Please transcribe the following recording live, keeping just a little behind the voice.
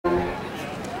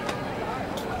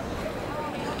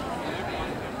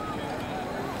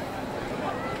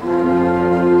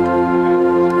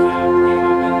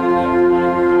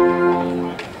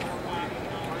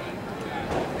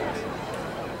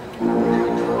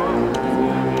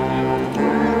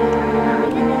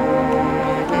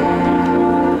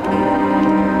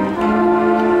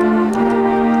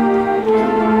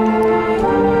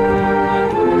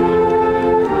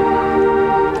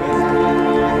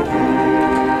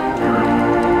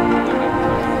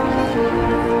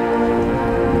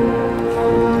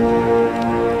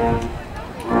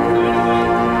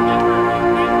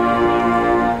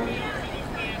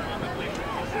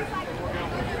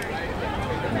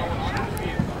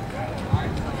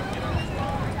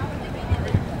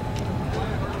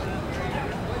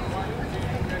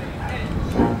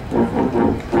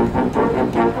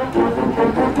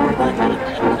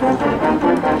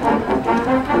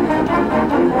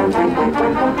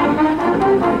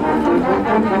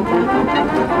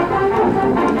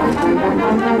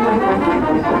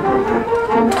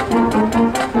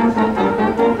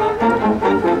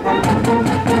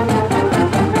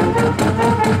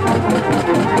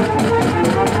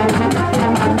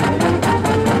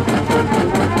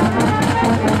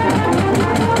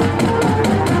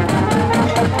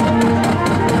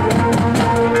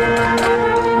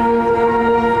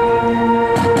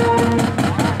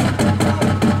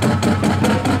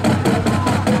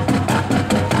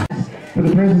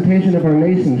presentation of our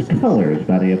nation's colors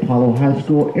by the Apollo High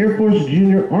School Air Force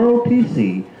Junior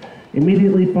ROTC,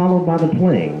 immediately followed by the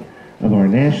playing of our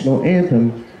national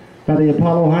anthem by the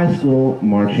Apollo High School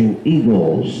Marching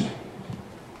Eagles.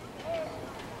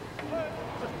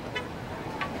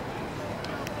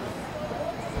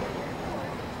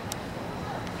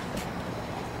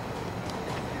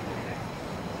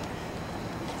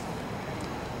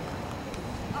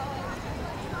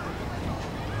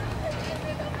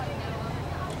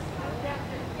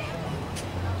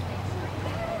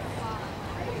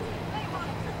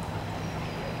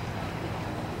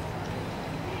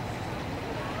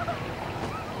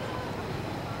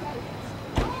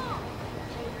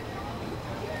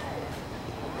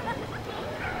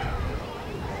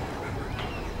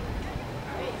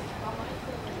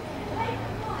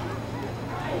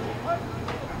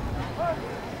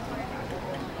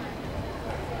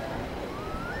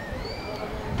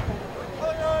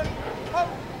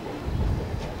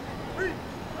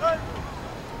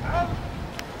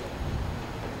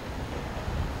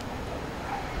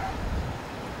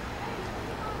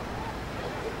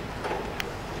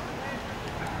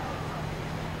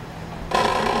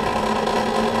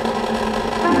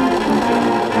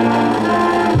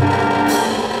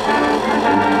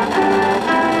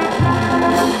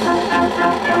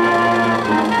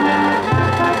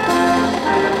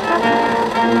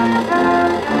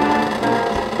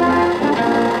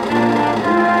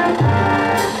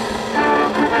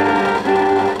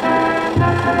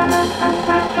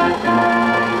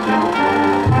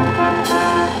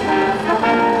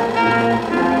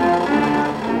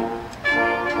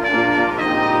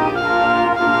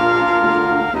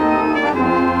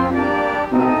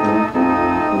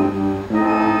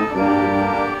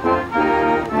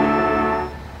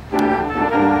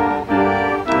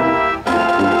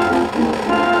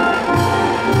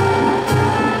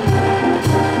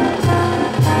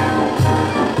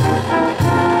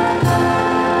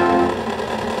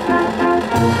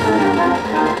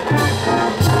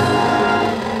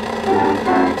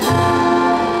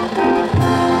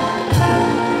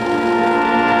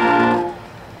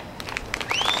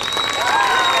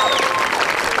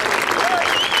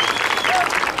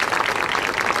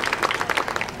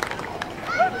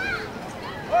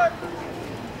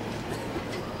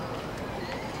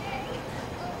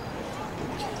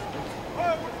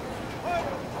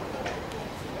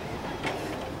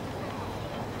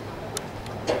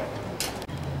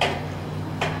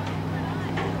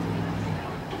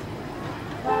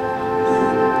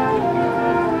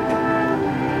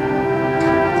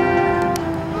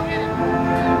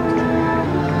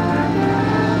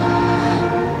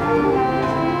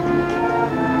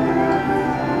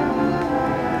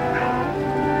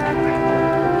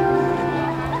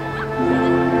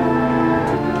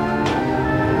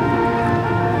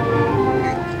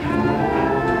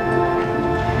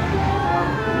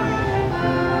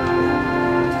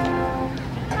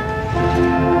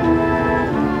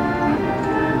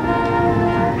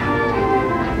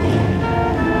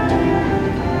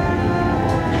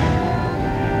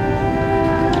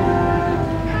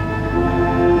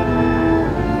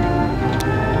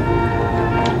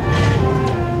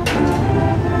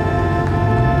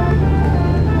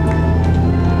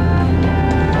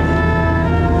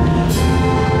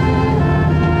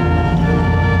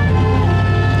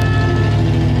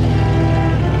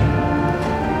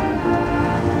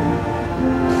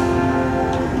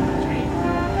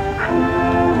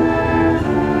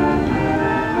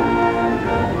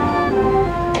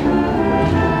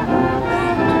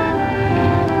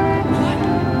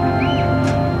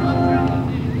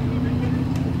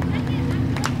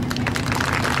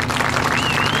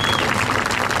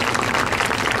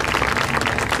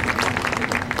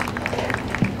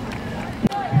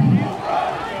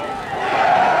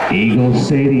 Eagle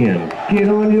Stadium, get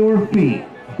on your feet.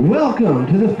 Welcome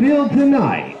to the field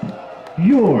tonight,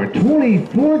 your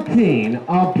 2014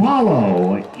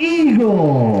 Apollo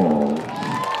Eagles.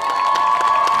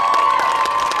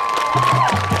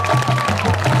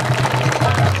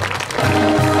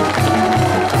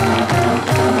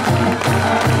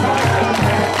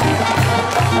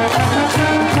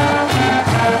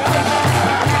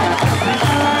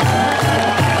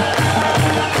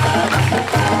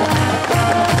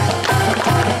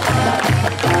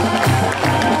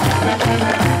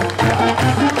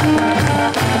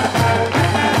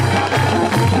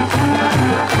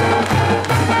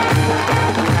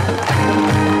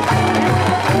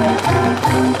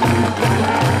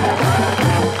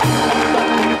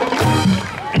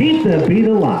 Keep the beat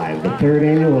alive. The third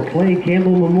annual Clay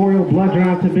Campbell Memorial Blood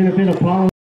Drive to benefit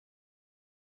Apollo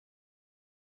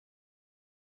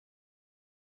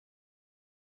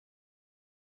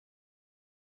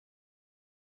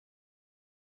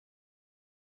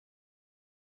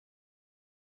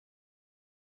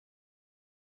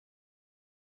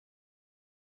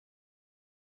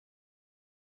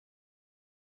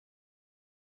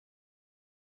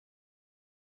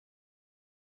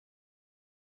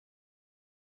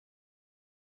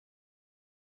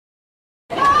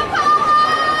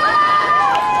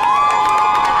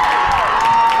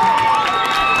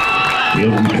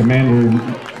Field Commander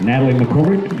Natalie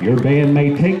McCormick, your band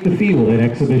may take the field at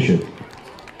exhibition.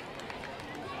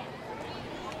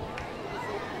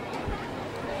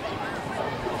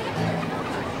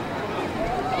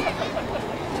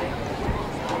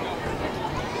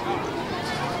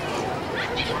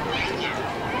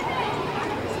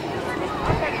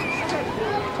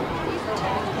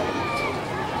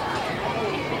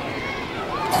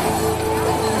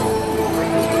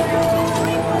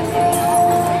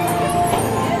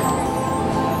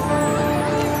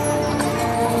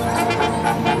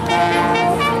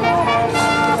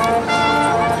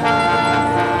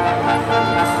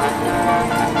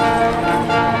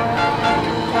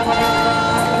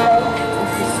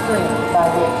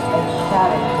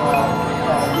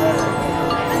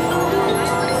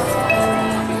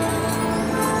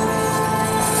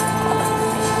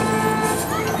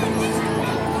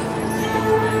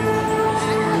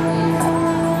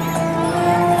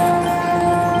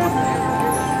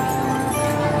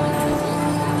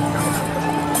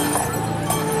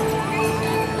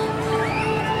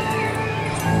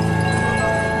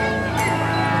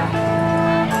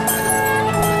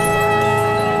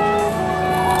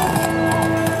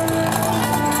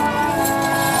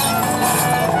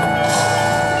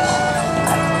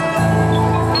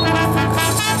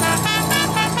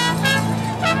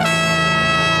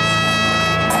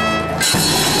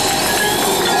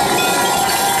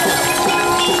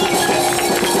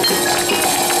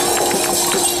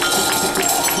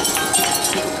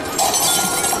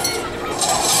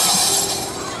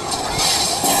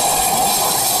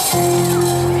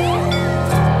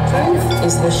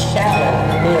 Is the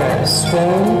shadow mirror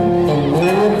strewn in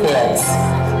myriad bits,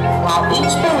 while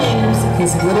each believes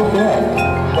his little bit,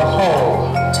 the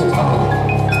whole to own.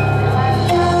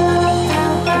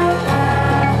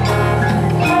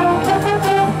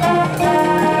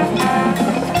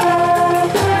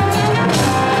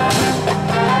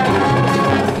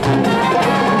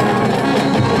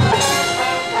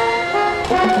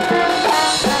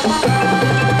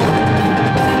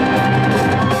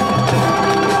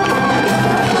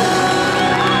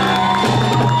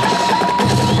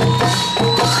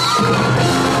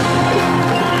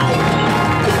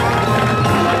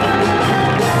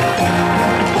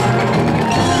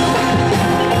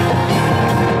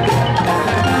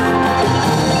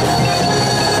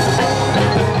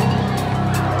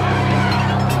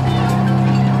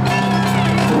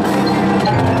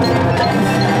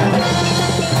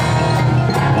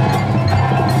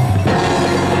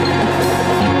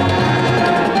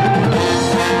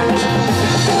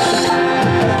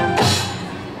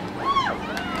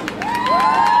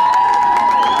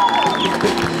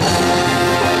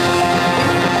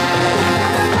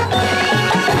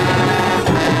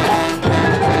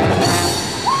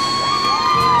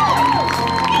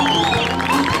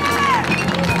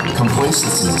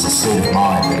 Complacency is a state of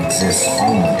mind that exists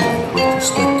only with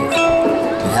perspective.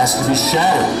 It has to be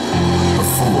shattered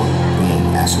before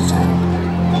being ascertained.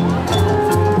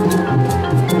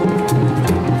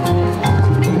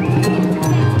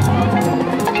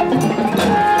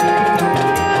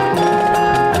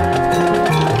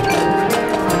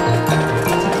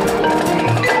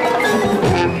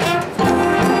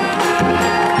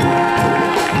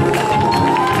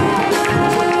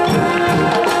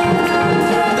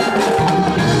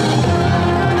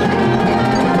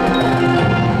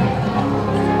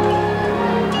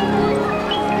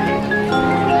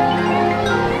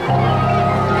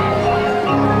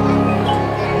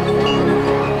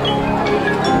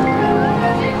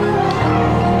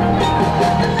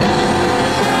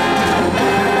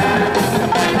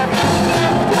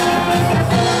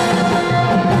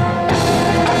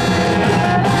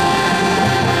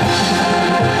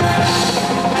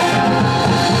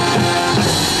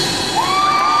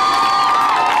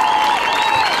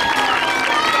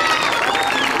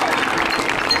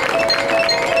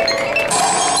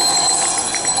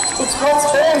 It's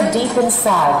what's very deep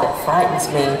inside that frightens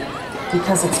me,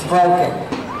 because it's broken,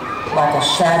 like a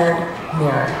shattered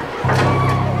mirror.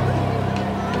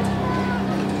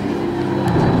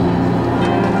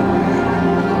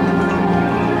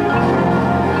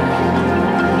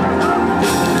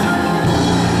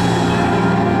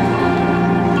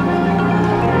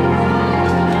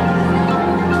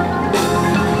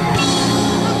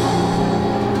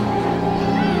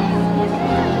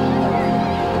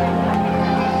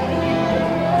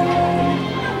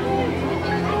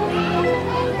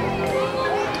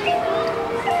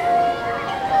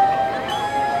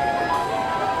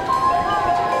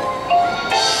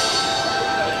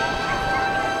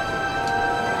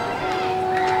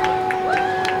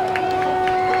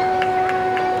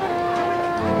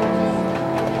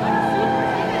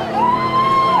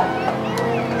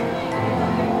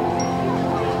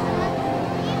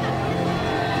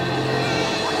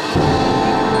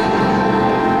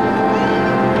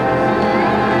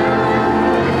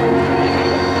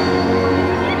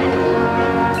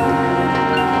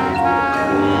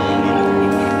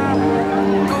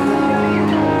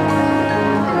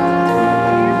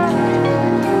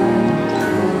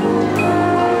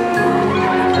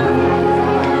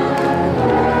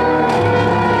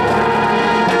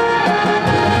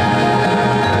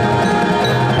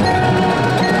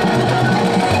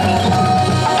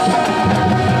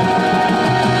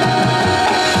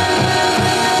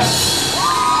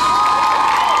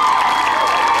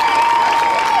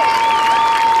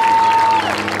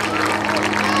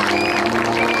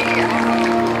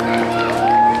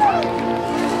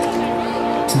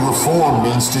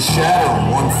 means to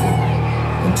shatter one thing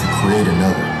and to create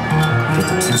another. But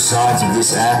the two sides of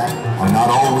this act are not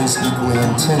always equally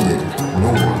intended,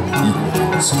 nor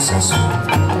equally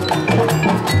successful.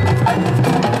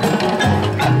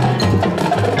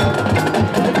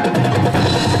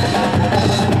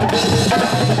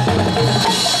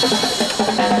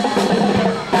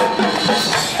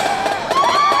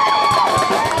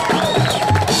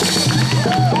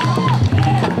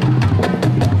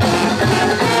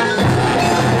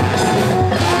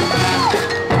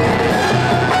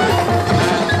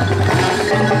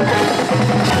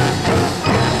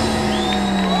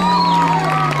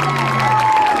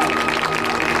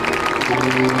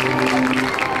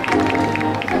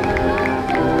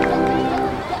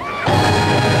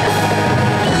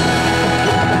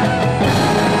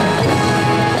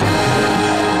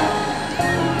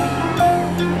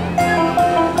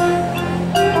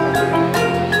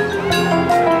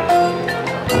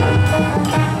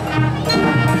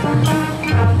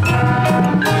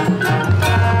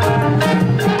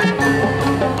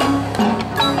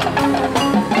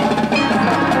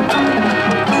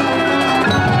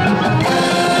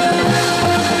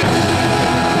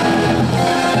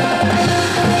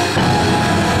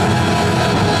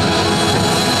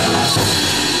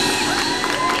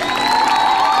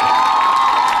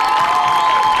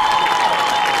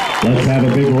 Let's have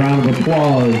a big round of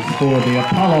applause for the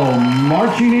Apollo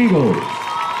Marching Eagles.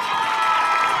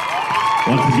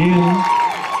 Once again,